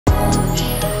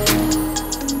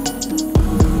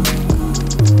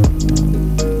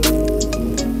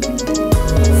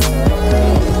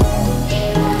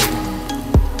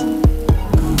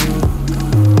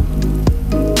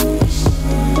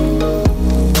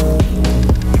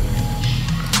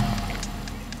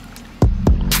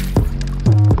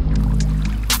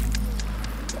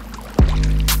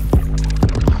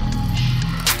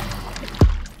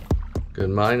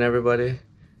morning, everybody.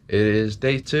 It is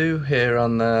day 2 here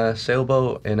on the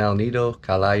sailboat in El Nido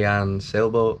Palawan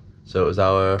sailboat. So it was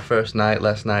our first night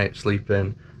last night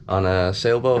sleeping on a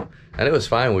sailboat, and it was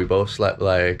fine. We both slept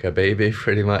like a baby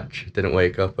pretty much, didn't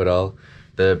wake up at all.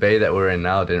 The bay that we're in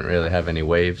now didn't really have any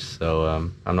waves, so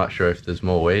I'm not sure if there's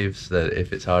more waves, that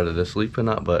if it's harder to sleep or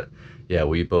not, but yeah,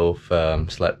 we both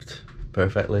slept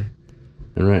perfectly.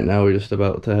 And right now we're just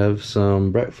about to have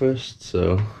some breakfast,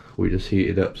 so we just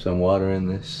heated up some water in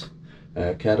this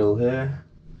kettle here.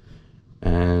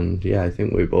 And yeah, I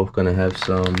think we're both gonna have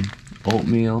some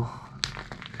oatmeal.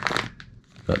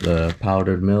 Got the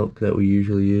powdered milk that we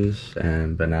usually use,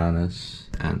 and bananas,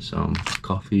 and some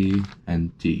coffee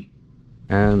and tea.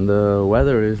 And the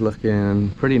weather is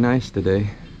looking pretty nice today.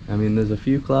 I mean, there's a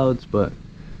few clouds, but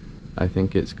I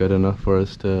think it's good enough for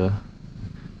us to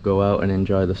go out and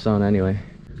enjoy the sun anyway.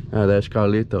 Oh, there's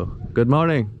Carlito. Good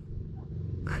morning!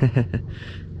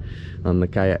 On the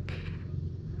kayak.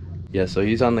 Yeah, so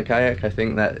he's on the kayak. I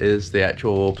think that is the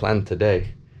actual plan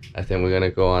today. I think we're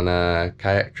gonna go on a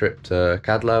kayak trip to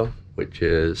Cadlao, which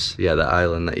is, yeah, the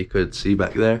island that you could see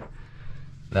back there.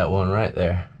 That one right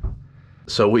there.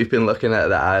 So we've been looking at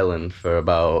the island for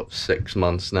about 6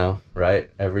 months now, right?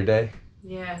 Every day?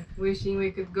 Yeah, wishing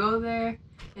we could go there,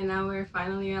 and now we're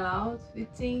finally allowed, it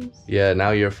seems. Yeah,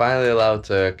 now you're finally allowed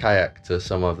to kayak to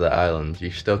some of the islands. You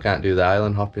still can't do the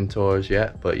island hopping tours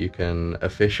yet, but you can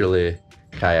officially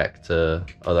kayak to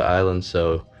other islands,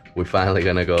 so we're finally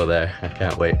gonna go there. I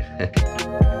can't wait.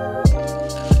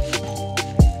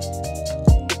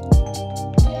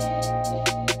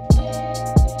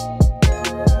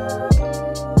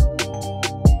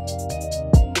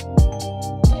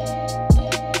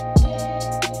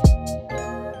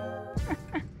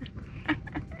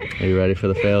 Are you ready for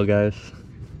the fail, guys?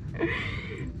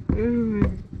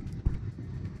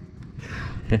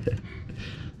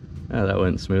 Oh, that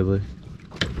went smoothly.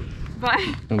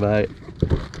 Bye. Bye.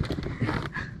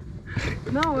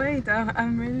 No, wait,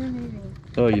 I'm really leaving.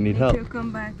 Oh, you need help? You'll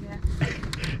come back, yeah.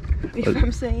 If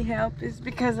I'm saying help, it's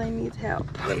because I need help.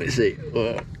 Let me see.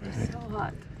 It's so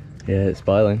hot. Yeah, it's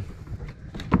boiling.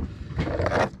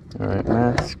 Alright,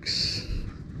 masks.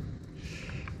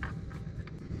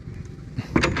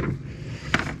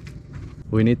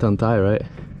 We need to untie, right?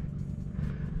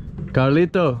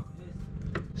 Carlito,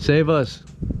 save us.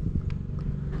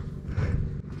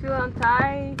 To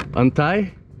untie.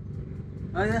 Untie?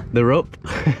 Oh yeah. The rope?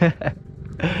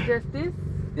 Just this?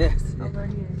 Yes. Over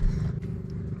here.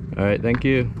 Alright, thank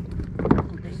you.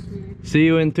 Thank you. See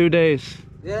you in 2 days.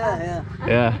 Yeah.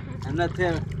 Yeah. I'm not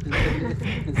here.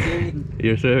 I'm swimming.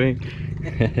 You're swimming?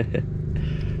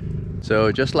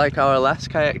 So just like our last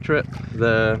kayak trip,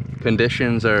 the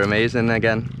conditions are amazing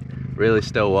again. Really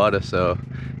still water, so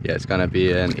yeah, it's gonna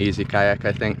be an easy kayak,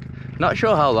 I think. Not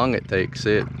sure how long it takes.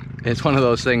 It's one of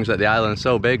those things that the island's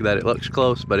so big that it looks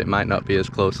close, but it might not be as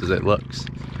close as it looks.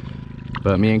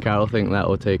 But me and Carol think that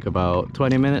will take about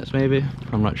 20 minutes maybe.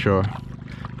 I'm not sure.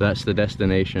 But that's the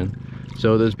destination.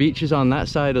 So there's beaches on that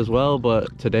side as well,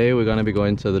 but today we're gonna be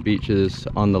going to the beaches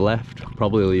on the left.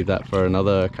 Probably leave that for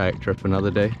another kayak trip another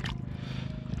day.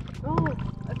 Oh,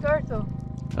 a turtle.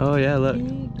 Oh yeah, look.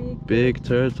 Big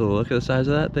turtle. Look at the size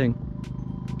of that thing.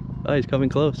 Oh, he's coming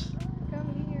close.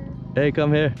 Come here. Hey,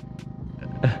 come here.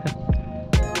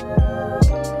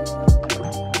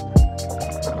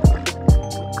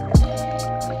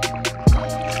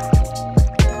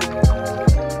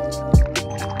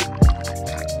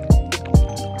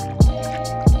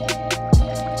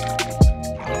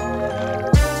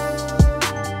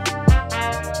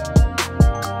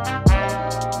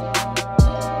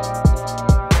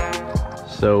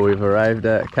 So we've arrived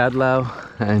at Cadlao,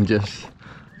 and just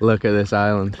look at this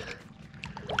island.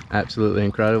 Absolutely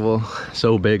incredible.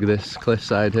 So big, this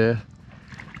cliffside here.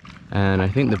 And I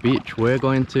think the beach we're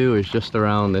going to is just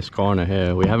around this corner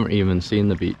here. We haven't even seen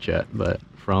the beach yet, but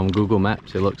from Google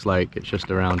Maps it looks like it's just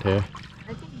around here.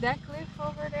 I think that cliff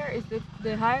over there is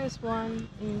the highest one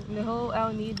in the whole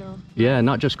El Nido. Yeah,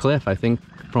 not just cliff. I think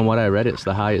from what I read it's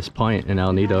the highest point in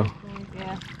El Nido.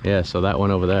 Yeah. Yeah, so that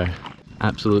one over there.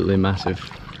 Absolutely massive.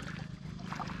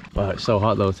 Wow, it's so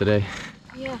hot though today.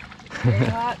 Yeah, very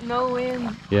hot, no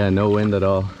wind. Yeah, no wind at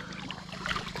all.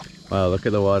 Wow, look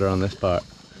at the water on this part.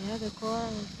 Yeah, the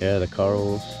corals. Yeah, the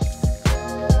corals.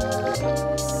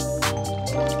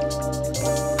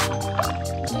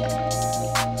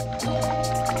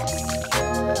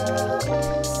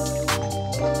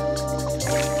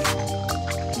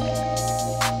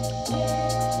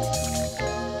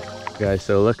 Guys,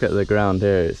 so look at the ground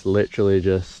here. It's literally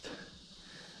just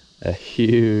a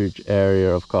huge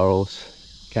area of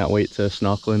corals. Can't wait to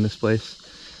snorkel in this place.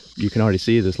 you can already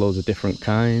see there's loads of different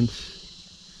kinds.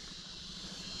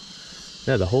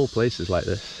 Yeah, the whole place is like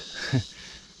this.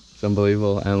 It's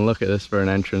unbelievable. And look at this for an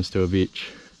entrance to a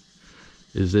beach.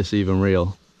 Is this even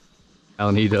real?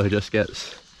 El Nido just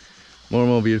gets more and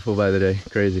more beautiful by the day.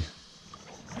 Crazy.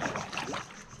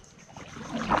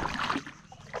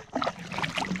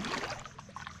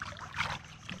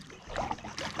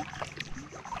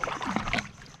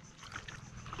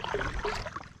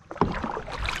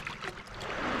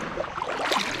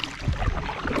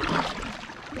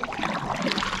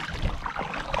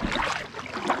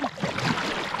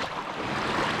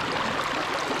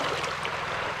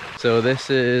 So this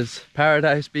is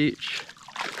Paradise Beach.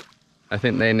 I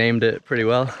think they named it pretty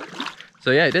well.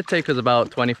 So yeah, it did take us about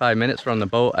 25 minutes from the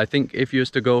boat. I think if you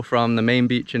used to go from the main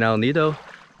beach in El Nido,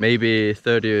 maybe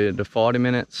 30 to 40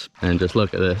 minutes. And just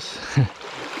look at this.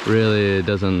 Really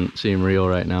doesn't seem real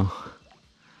right now.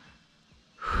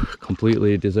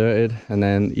 Completely deserted. And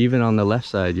then even on the left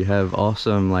side, you have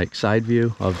awesome like side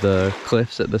view of the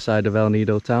cliffs at the side of El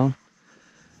Nido town.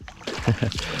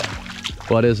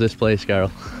 What is this place,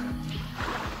 Carol?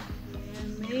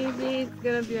 It's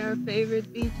gonna be our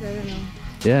favorite beach, I don't know.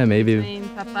 Yeah, maybe. Between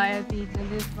Papaya Beach and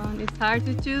this one. It's hard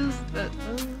to choose, but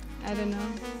I don't know.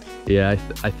 Yeah,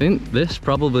 I think this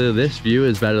view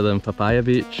is better than Papaya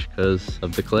Beach because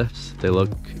of the cliffs. They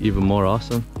look even more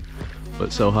awesome,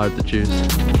 but so hard to choose.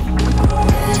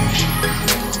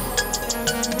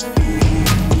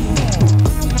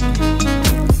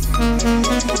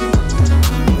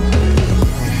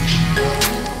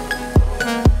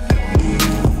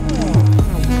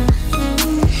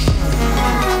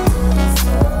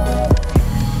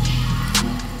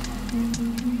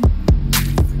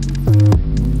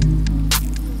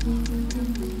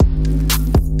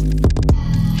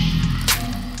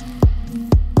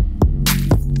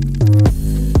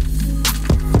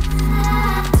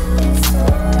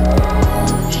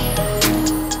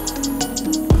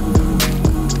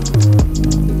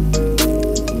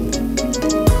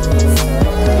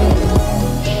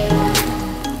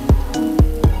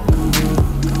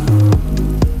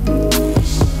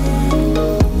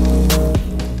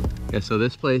 Yeah, so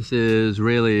this place is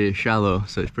really shallow,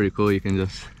 so it's pretty cool. You can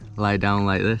just lie down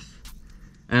like this.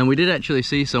 And we did actually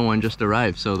see someone just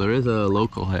arrive, so there is a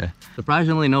local here.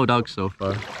 Surprisingly, no dogs so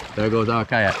far. There goes our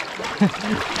kayak.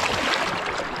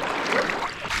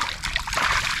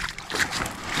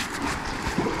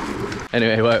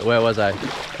 Anyway, where was I?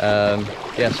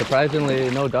 Yeah, surprisingly,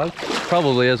 no dogs.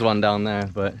 Probably is one down there,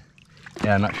 but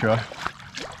yeah, I'm not sure.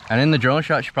 And in the drone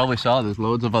shot, you probably saw there's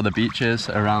loads of other beaches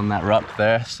around that rock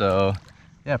there. So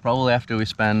yeah, probably after we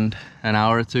spend an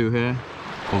hour or two here,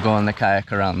 we'll go on the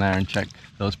kayak around there and check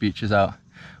those beaches out.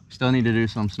 We still need to do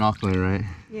some snorkeling, right?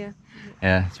 Yeah.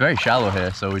 Yeah, it's very shallow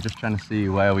here, so we're just trying to see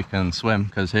where we can swim,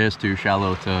 because here's too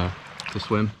shallow to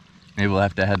swim. Maybe we'll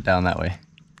have to head down that way.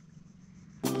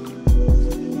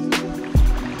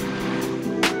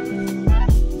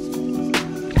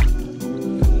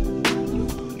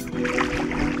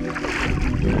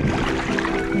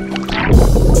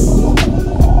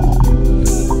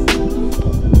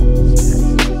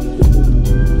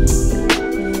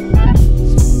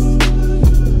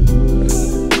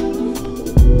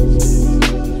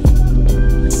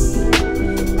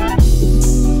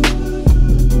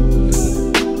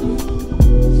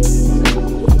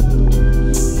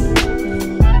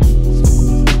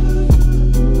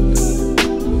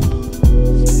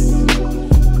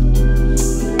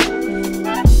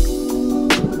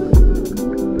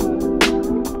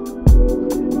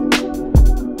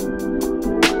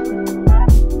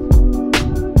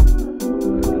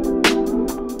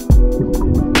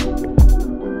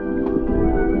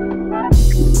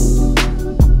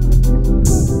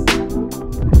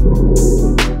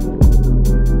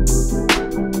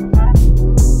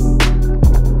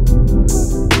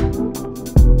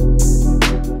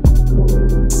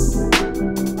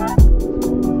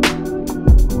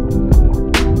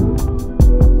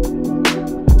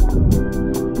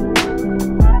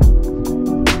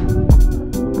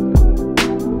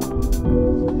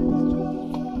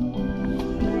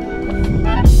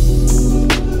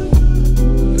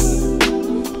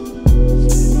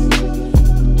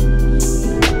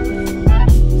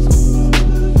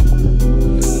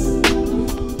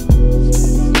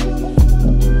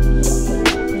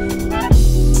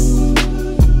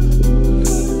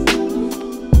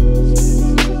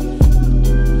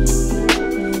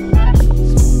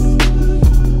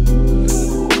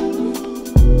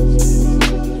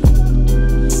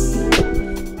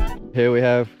 Here we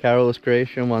have Carol's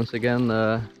creation once again,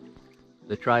 the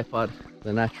tripod,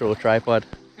 the natural tripod.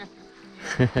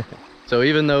 So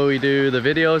even though we do the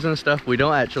videos and stuff, we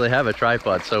don't actually have a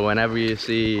tripod. So whenever you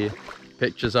see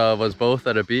pictures of us both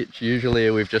at a beach,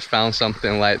 usually we've just found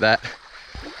something like that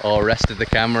or rested the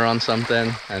camera on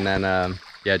something and then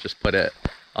yeah, just put it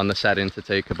on the setting to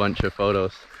take a bunch of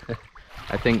photos.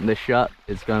 I think this shot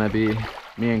is gonna be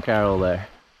me and Carol there.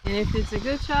 And if it's a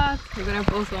good shot, we're gonna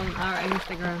post on our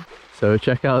Instagram. So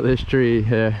check out this tree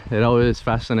here. It always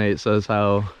fascinates us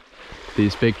how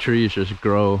these big trees just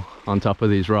grow on top of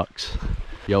these rocks.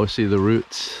 You always see the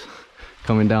roots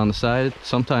coming down the side.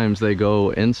 Sometimes they go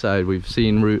inside. We've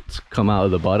seen roots come out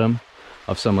of the bottom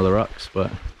of some of the rocks,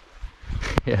 but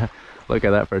yeah, look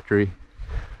at that for a tree.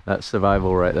 That's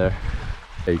survival right there.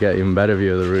 You get even better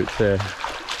view of the roots here.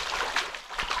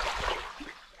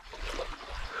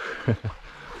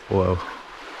 Whoa.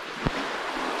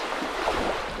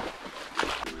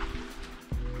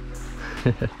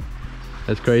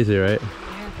 That's crazy, right?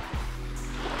 Yeah.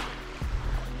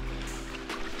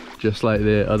 Just like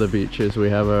the other beaches, we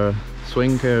have a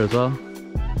swing here as well.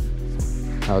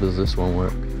 How does this one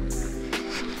work?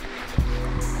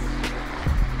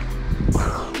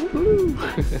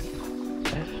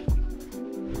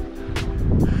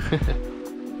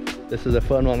 This is a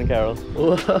fun one, Carol.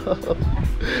 Whoa.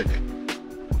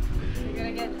 You're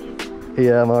gonna get dizzy.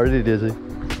 Yeah, I'm already dizzy.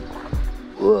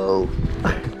 Whoa.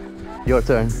 Your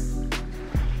turn.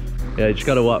 Yeah, you just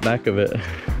gotta walk back a bit.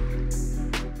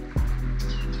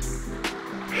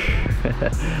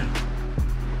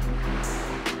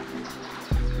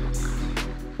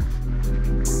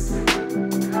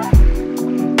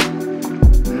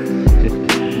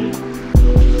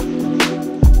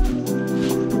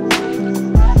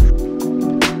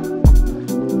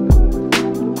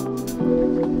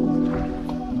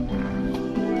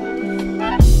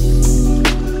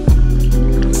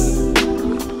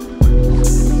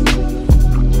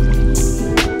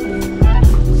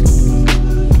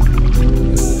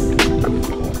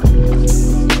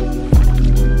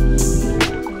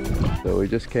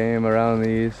 Just came around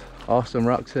these awesome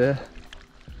rocks here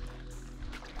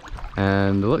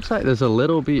and it looks like there's a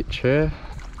little beach here.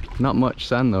 Not much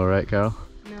sand though, right Carol?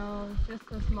 No, just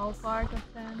a small part of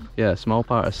sand. Yeah, small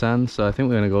part of sand, so I think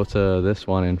we're gonna go to this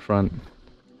one in front.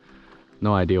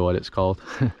 No idea what it's called.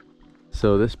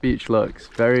 So this beach looks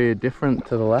very different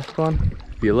to the last one.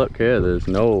 If you look here, there's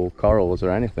no corals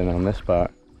or anything on this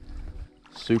part.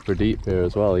 Super deep here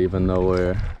as well, even though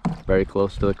we're very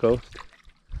close to the coast.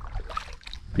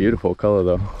 Beautiful color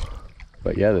though,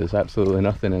 but yeah, there's absolutely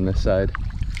nothing in this side.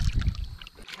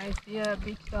 I see a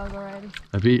beach dog already.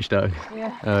 A beach dog?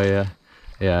 Yeah. Oh yeah.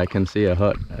 Yeah, I can see a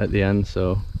hut at the end,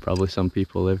 so probably some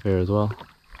people live here as well.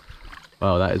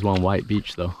 Wow, that is one white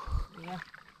beach though. Yeah.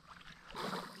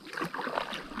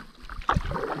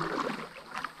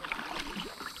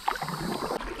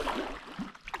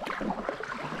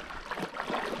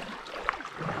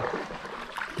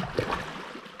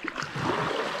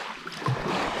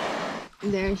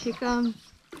 There she comes.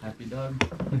 Happy dog.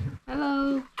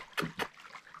 Hello.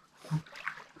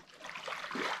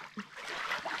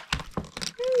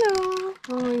 Hello.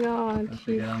 Oh my god. Let's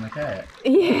get on the kayak.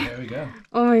 Yeah. There we go.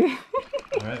 Oh my god.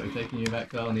 Alright, we're taking you back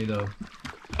to El Nido.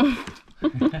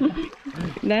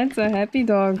 That's a happy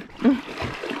dog.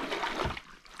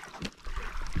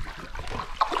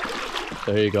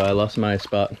 So here you go, I lost my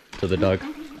spot to the dog.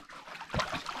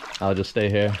 I'll just stay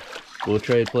here. We'll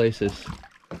trade places.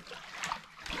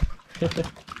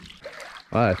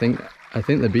 Wow, I think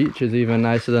the beach is even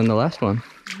nicer than the last one.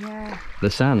 Yeah. The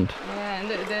sand. Yeah, and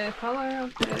the color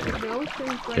of the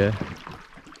ocean is like Yeah.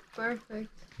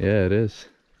 perfect. Yeah, it is.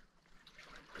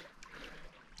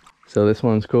 So this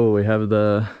one's cool. We have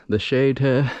the shade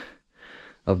here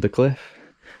of the cliff.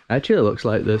 Actually, it looks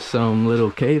like there's some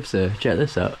little caves here. Check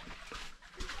this out.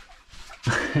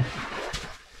 Yeah,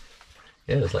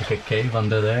 there's like a cave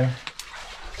under there.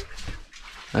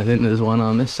 I think there's one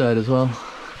on this side as well.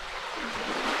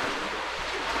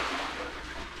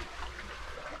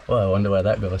 Well, I wonder where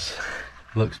that goes.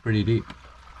 Looks pretty deep.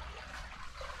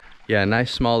 Yeah,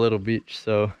 nice small little beach.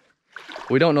 So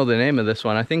we don't know the name of this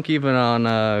one. I think even on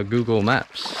Google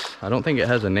Maps, I don't think it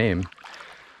has a name.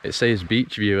 It says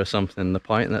beach view or something, the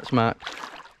point that's marked.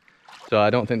 So I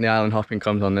don't think the island hopping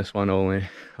comes on this one, only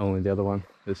the other one.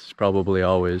 This is probably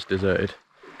always deserted.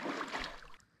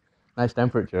 Nice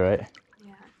temperature, right?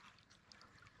 Yeah.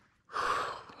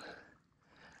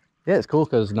 Yeah, it's cool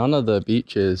because none of the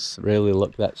beaches really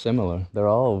look that similar. They're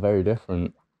all very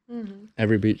different. Mm-hmm.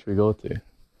 Every beach we go to.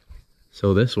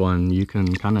 So this one, you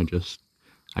can kind of just,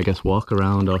 I guess, walk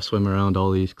around or swim around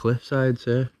all these cliff sides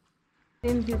here.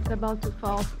 Seems it's about to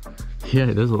fall. Yeah,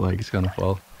 it does look like it's gonna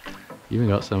fall. You even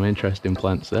got some interesting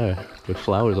plants there with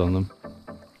flowers on them.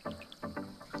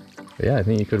 But yeah, I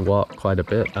think you could walk quite a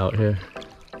bit out here.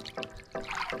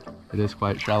 It is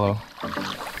quite shallow.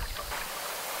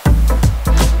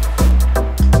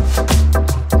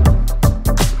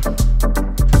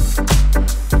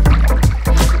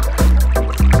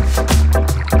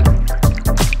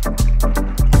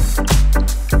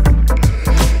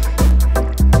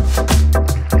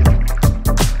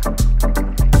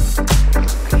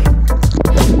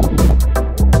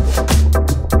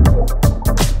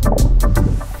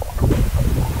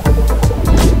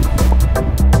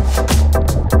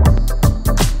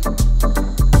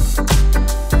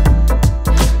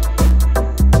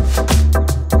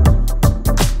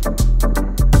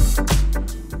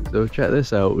 So check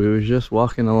this out, we were just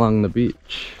walking along the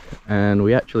beach and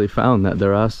we actually found that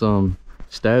there are some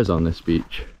stairs on this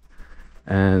beach,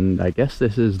 and I guess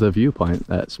this is the viewpoint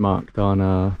that's marked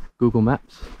on Google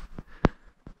Maps.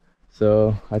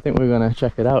 So I think we're gonna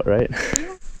check it out, right?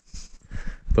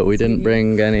 But we didn't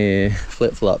bring any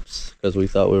flip-flops because we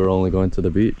thought we were only going to the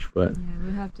beach, but yeah,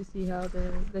 we'll have to see how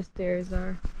the stairs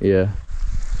are. yeah,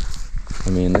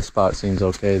 I mean this part seems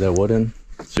okay. They're wooden,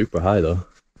 super high though.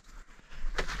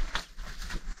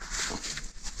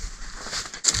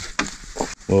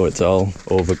 Well, it's all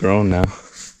overgrown now.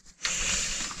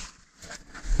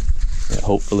 Yeah,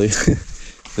 hopefully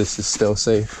this is still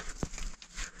safe.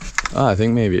 Oh, I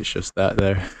think maybe it's just that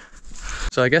there.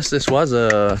 So I guess this was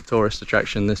a tourist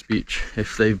attraction, this beach,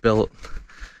 if they built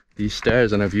these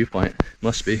stairs and a viewpoint.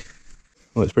 Must be.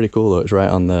 Well, it's pretty cool though. It's right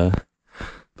on the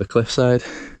cliffside.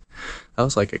 That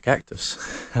was like a cactus.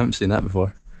 I haven't seen that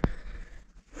before.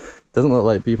 Doesn't look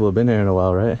like people have been here in a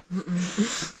while, right?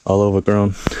 All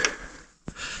overgrown.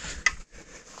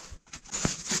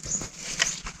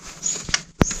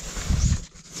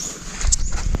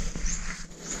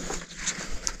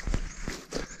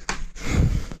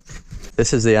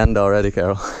 This is the end already,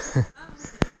 Carol.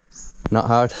 Not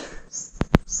hard.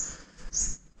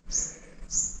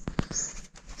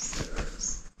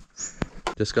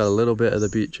 Just got a little bit of the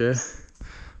beach here.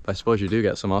 But I suppose you do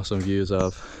get some awesome views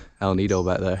of El Nido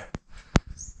back there.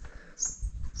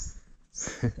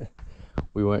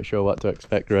 We weren't sure what to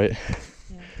expect, right?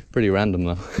 Yeah. Pretty random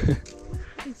though.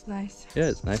 It's nice. Yeah,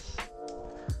 it's nice.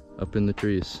 Up in the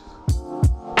trees.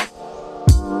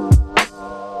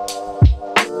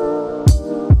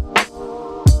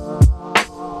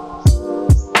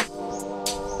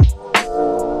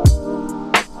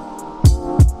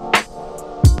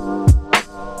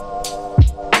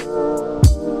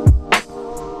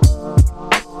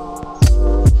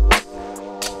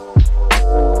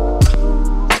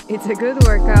 It's a good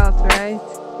workout, right?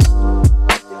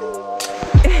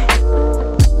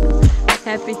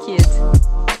 Happy kid.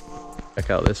 Check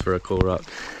out this for a cool rock.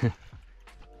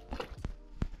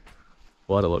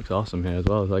 Water looks awesome here as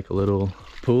well. It's like a little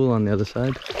pool on the other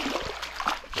side.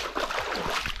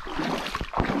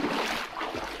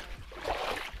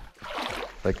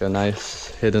 Like a nice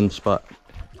hidden spot.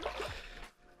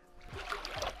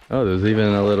 Oh, there's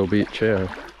even a little beach here.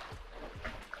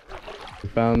 We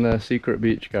found the secret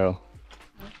beach, Carol.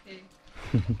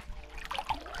 Okay.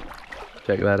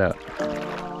 Check that out.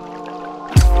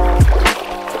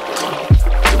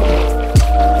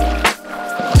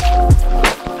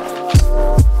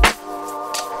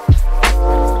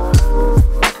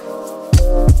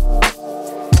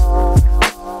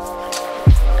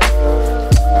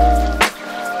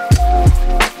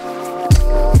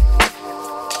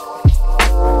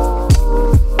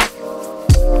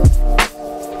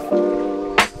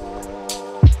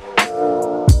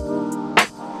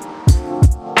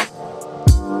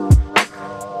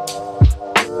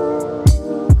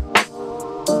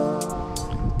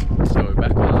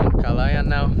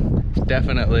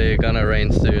 Definitely gonna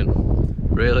rain soon.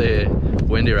 Really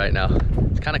windy right now.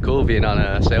 It's kind of cool being on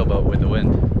a sailboat with the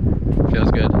wind.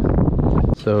 Feels good.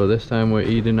 So this time we're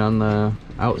eating on the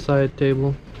outside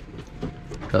table.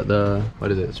 Got the,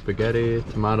 what is it, spaghetti,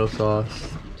 tomato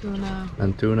sauce, Tuna.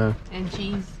 And tuna. And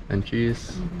cheese. And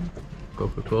cheese.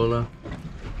 Coca-Cola.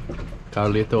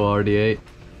 Carlito already ate.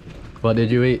 What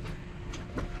did you eat?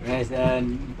 Rice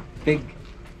and pig.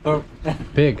 Pork.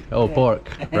 Pig. Oh, pork.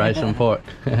 Rice and pork.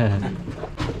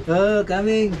 Oh,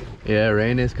 coming. Yeah,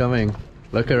 rain is coming.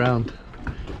 Look around.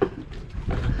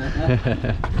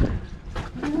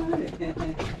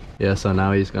 Yeah, so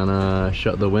now he's gonna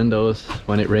shut the windows.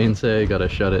 When it rains here, you gotta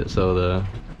shut it so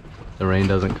the rain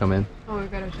doesn't come in. Oh, we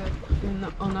gotta shut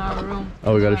on our room.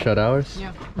 Oh, we gotta shut ours?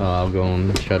 Yeah. Oh, I'll go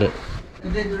and shut it.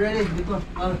 Is it ready? Before?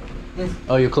 Oh, yes.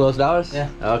 Oh, you closed ours? Yeah.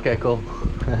 Okay, cool.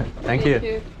 Thank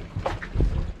you.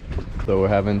 So we're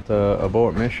having to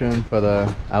abort mission for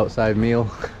the outside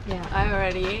meal. Yeah. I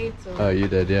already ate, so. Oh, you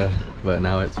did, yeah. But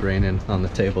now it's raining on the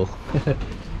table.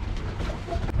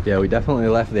 Yeah, we definitely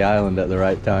left the island at the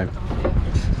right time.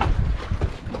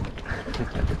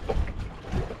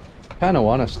 Kind of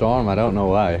want a storm, I don't know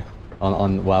why.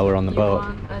 On while we're on the boat. You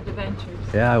want adventures.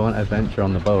 Yeah, I want adventure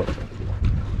on the boat.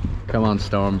 Come on,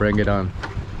 storm, bring it on.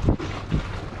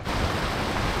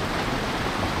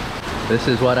 This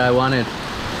is what I wanted.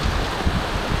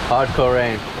 Hardcore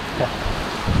rain.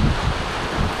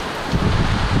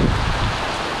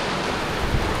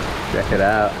 Check it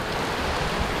out.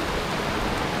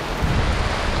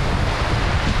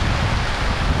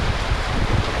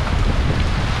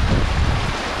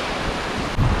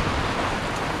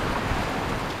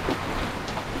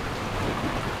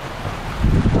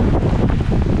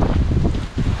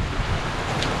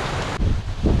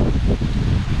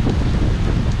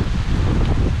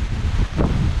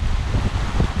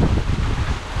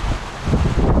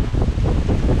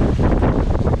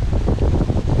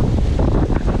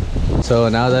 So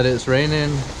now that it's raining,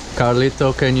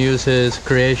 Carlito can use his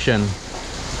creation.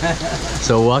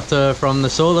 So water from the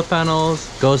solar panels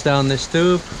goes down this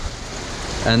tube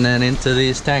and then into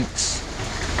these tanks.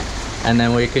 And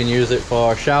then we can use it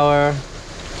for shower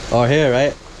or here,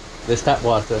 right? This tap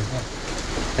water.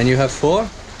 Yeah. And you have 4?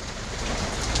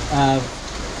 10,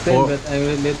 Four. but I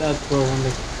will let out for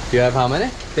only You have how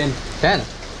many? 10. 10?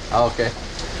 Oh, okay.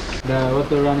 The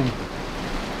water running.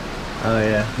 Oh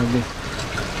yeah. Okay.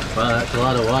 Wow, that's a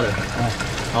lot of water.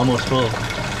 Almost full.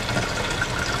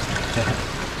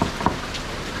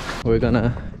 We're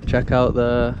gonna check out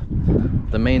the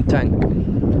main tank.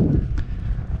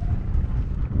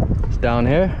 It's down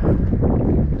here.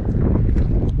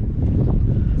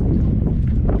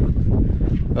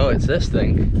 Oh, it's this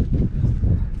thing.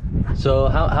 So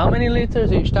how many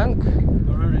liters each tank?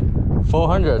 400.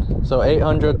 400. So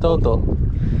 800 total.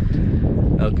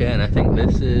 Okay, and I think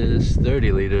this is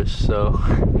 30 liters, so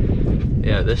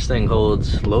yeah, this thing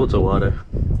holds loads of water.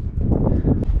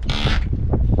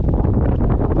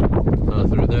 Oh,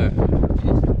 through there.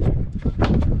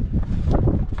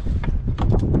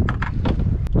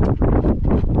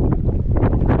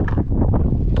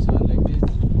 So like this.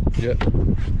 Yep.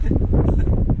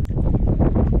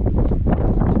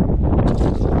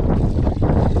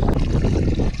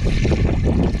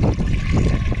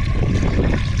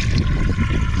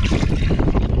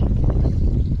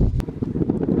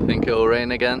 Think it'll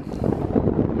rain again?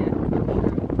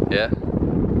 Yeah.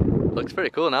 Looks pretty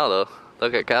cool now though.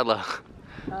 Look at Cadlao.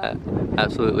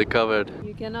 Absolutely covered.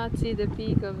 You cannot see the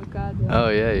peak of the Cadlao. Oh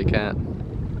yeah, you can't.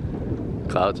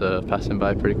 Clouds are passing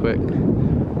by pretty quick.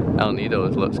 El Nido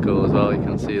looks cool as well. You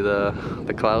can see the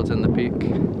clouds in the peak.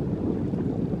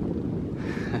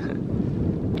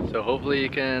 So hopefully you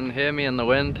can hear me in the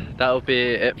wind. That'll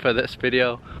be it for this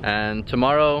video. And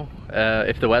tomorrow,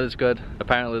 if the weather's good,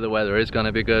 apparently the weather is going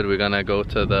to be good, we're going to go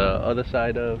to the other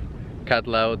side of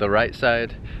Cadlao, the right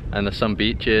side, and there's some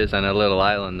beaches and a little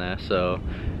island there. So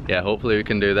yeah, hopefully we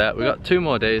can do that. We got 2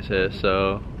 more days here,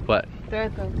 so what?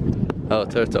 Turtle. Oh,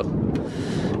 turtle.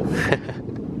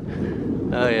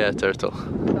 Oh yeah, turtle.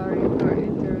 Sorry for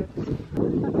interrupting.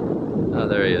 Oh,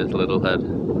 there he is, little head.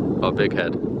 Oh, big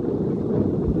head.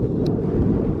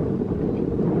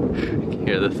 You can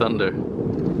hear the thunder.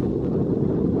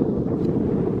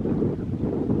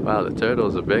 Wow, the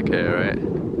turtles are big here, right?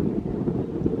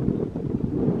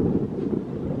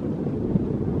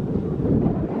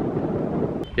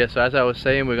 Yeah, so as I was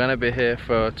saying, we're going to be here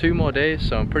for 2 more days,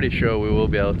 so I'm pretty sure we will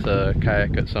be able to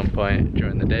kayak at some point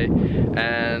during the day.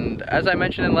 And as I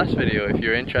mentioned in the last video, if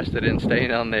you're interested in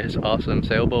staying on this awesome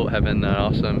sailboat, having an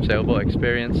awesome sailboat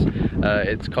experience,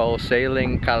 it's called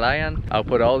Sailing Calayan. I'll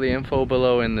put all the info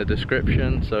below in the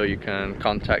description so you can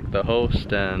contact the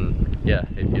host, and yeah,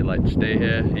 if you'd like to stay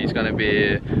here. He's going to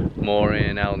be more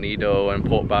in El Nido and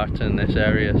Port Barton, this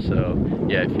area, so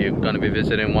yeah, if you're going to be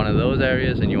visiting one of those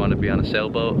areas and you want to be on a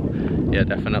sailboat, yeah,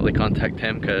 definitely contact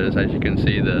him, because as you can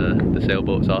see, the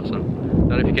sailboat's awesome. Don't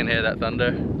know if you can hear that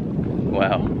thunder.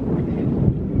 Wow.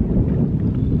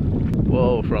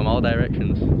 Whoa, from all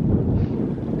directions.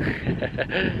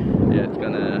 Yeah, it's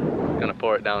gonna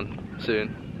pour it down soon.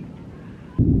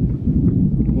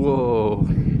 Whoa.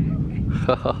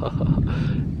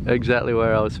 Exactly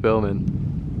where I was filming.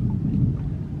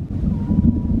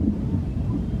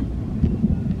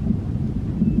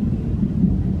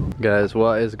 Guys,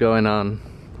 what is going on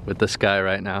with the sky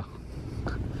right now?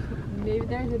 Maybe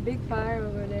there's a big fire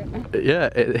over there. Yeah,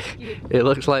 it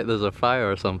looks like there's a fire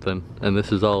or something, and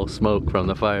this is all smoke from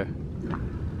the fire.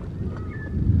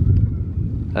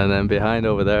 And then behind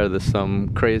over there, there's some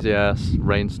crazy ass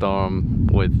rainstorm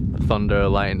with thunder,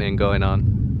 lightning going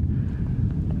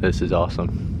on. This is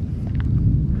awesome.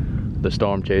 The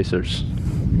storm chasers.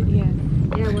 Yeah.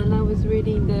 Yeah, when I was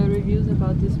reading the reviews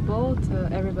about this boat,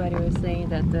 everybody was saying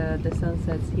that the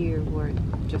sunsets here were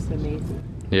just amazing.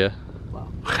 Yeah. Wow.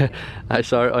 I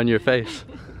saw it on your face.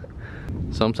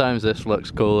 Sometimes this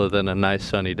looks cooler than a nice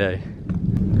sunny day.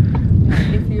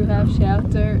 If you have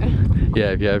shelter.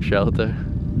 Yeah, if you have shelter,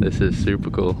 this is super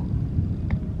cool.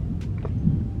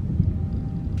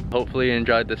 Hopefully you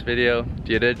enjoyed this video. If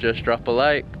you did, just drop a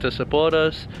like to support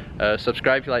us.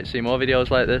 Subscribe if you'd like to see more videos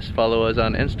like this. Follow us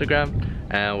on Instagram,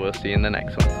 and we'll see you in the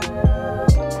next one.